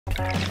Hey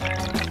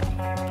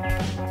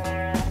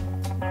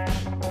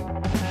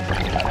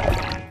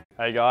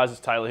guys, it's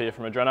Taylor here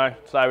from Adreno.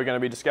 Today we're going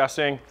to be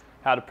discussing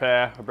how to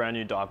prepare a brand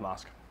new dive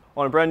mask.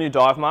 On a brand new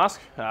dive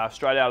mask,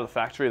 straight out of the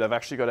factory, they've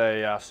actually got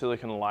a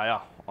silicone layer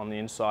on the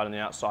inside and the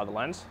outside of the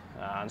lens.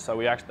 And so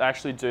we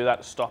actually do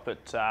that to stop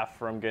it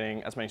from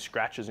getting as many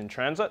scratches in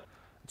transit.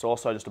 It's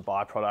also just a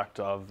byproduct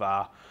of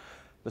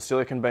the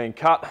silicone being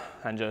cut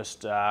and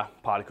just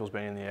particles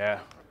being in the air.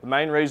 The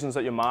main reasons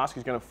that your mask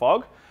is going to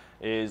fog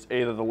is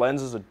either the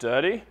lenses are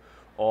dirty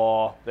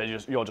or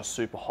you're just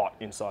super hot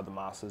inside the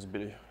mask. There's a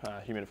bit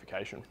of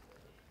humidification.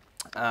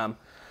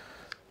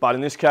 But in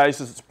this case,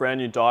 as it's a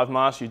brand new dive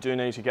mask, you do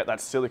need to get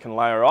that silicone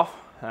layer off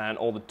and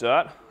all the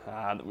dirt.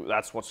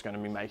 That's what's going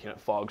to be making it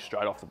fog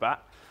straight off the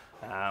bat.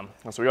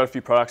 So we've got a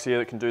few products here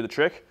that can do the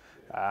trick.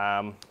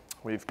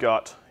 We've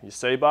got your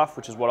sea buff,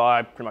 which is what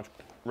I pretty much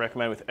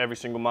recommend with every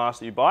single mask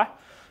that you buy,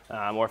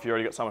 or if you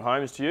already got some at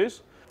home, is to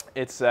use.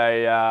 It's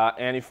a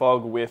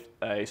anti-fog with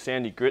a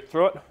sandy grit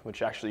through it,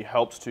 which actually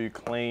helps to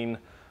clean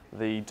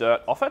the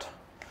dirt off it.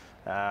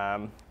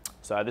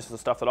 So this is the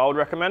stuff that I would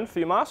recommend for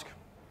your mask.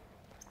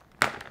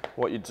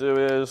 What you do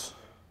is,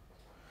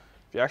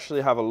 if you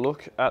actually have a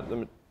look at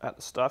the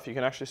stuff, you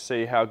can actually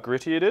see how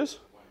gritty it is.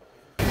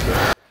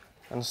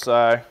 And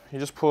so you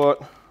just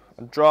put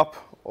a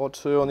drop or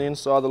two on the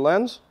inside of the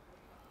lens.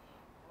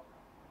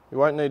 You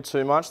won't need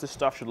too much. This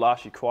stuff should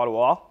last you quite a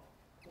while.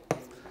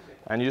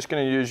 And you're just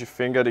going to use your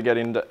finger to get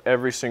into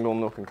every single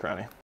nook and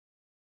cranny.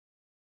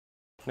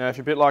 Now, if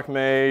you're a bit like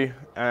me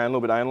and a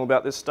little bit anal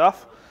about this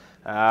stuff,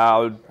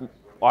 I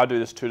do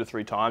this 2 to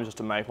 3 times just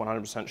to make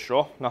 100%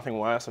 sure. Nothing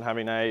worse than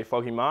having a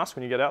foggy mask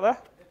when you get out there.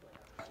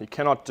 You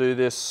cannot do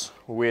this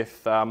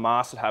with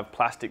masks that have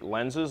plastic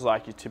lenses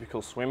like your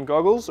typical swim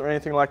goggles or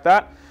anything like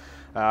that.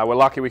 We're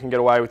lucky we can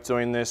get away with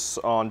doing this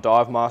on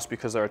dive masks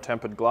because they're a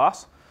tempered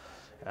glass.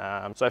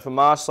 So for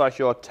masks like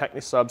your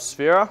Technisub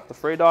Sphera, the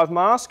free dive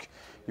mask,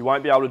 you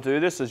won't be able to do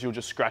this as you'll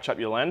just scratch up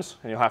your lens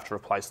and you'll have to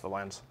replace the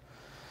lens.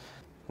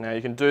 Now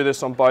you can do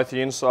this on both the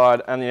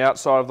inside and the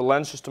outside of the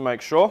lens just to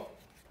make sure.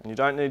 And you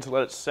don't need to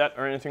let it set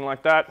or anything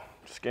like that.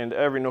 Just get into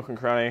every nook and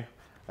cranny,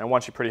 and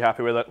once you're pretty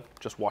happy with it,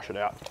 just wash it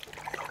out.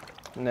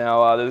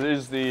 Now there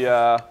is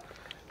the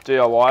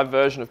DIY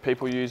version of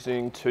people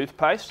using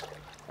toothpaste.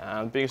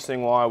 The biggest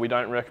thing why we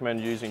don't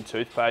recommend using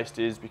toothpaste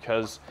is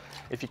because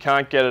if you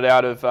can't get it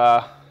out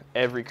of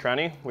every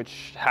cranny,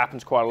 which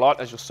happens quite a lot,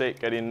 as you'll see it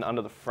get in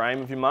under the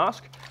frame of your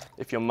mask.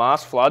 If your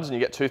mask floods and you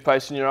get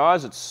toothpaste in your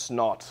eyes, it's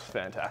not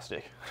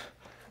fantastic.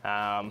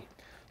 So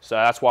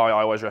that's why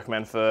I always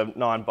recommend for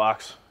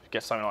 $9,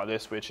 get something like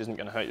this, which isn't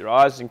going to hurt your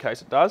eyes in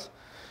case it does.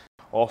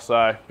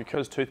 Also,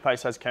 because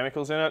toothpaste has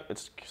chemicals in it,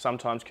 it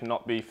sometimes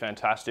cannot be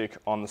fantastic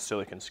on the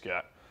silicone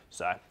skirt.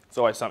 So it's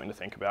always something to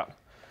think about.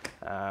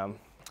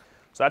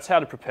 So that's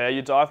how to prepare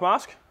your dive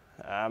mask.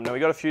 Now we've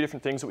got a few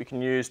different things that we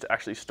can use to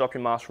actually stop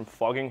your mask from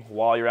fogging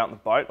while you're out in the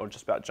boat or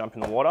just about to jump in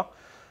the water.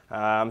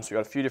 So we've got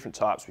a few different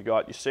types. We've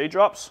got your sea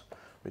drops,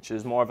 which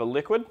is more of a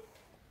liquid.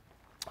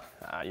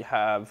 You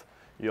have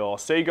your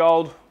sea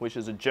gold, which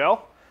is a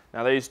gel.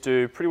 Now these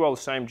do pretty well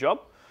the same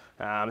job.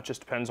 It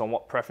just depends on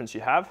what preference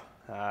you have.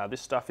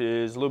 This stuff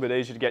is a little bit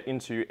easier to get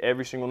into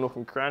every single nook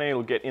and cranny.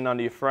 It'll get in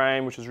under your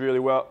frame, which is really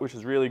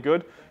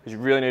good, because you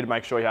really need to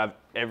make sure you have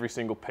every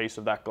single piece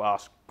of that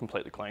glass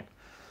completely clean.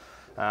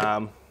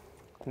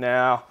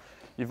 Now,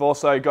 you've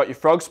also got your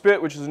frog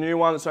spit, which is a new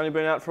one that's only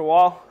been out for a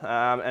while.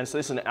 And so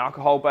this is an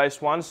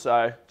alcohol-based one,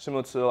 so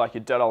similar to like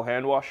your Dettol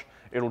hand wash,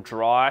 it'll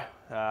dry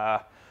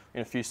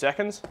in a few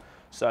seconds.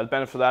 So the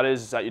benefit of that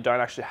is that you don't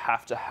actually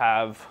have to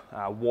have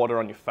water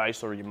on your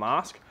face or your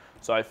mask.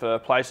 So for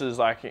places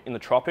like in the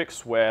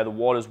tropics where the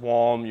water's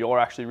warm, you're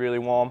actually really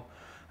warm,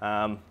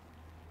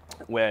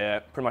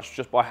 where pretty much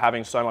just by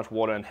having so much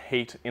water and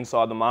heat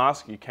inside the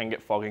mask, you can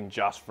get fogging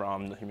just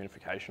from the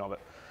humidification of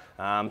it.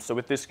 So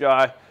with this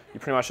guy, you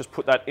pretty much just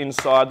put that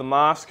inside the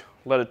mask,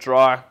 let it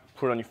dry,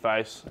 put it on your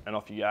face, and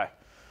off you go.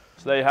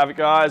 So there you have it,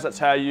 guys. That's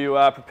how you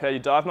prepare your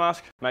dive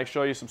mask. Make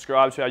sure you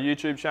subscribe to our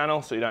YouTube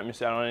channel so you don't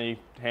miss out on any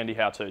handy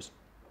how-tos.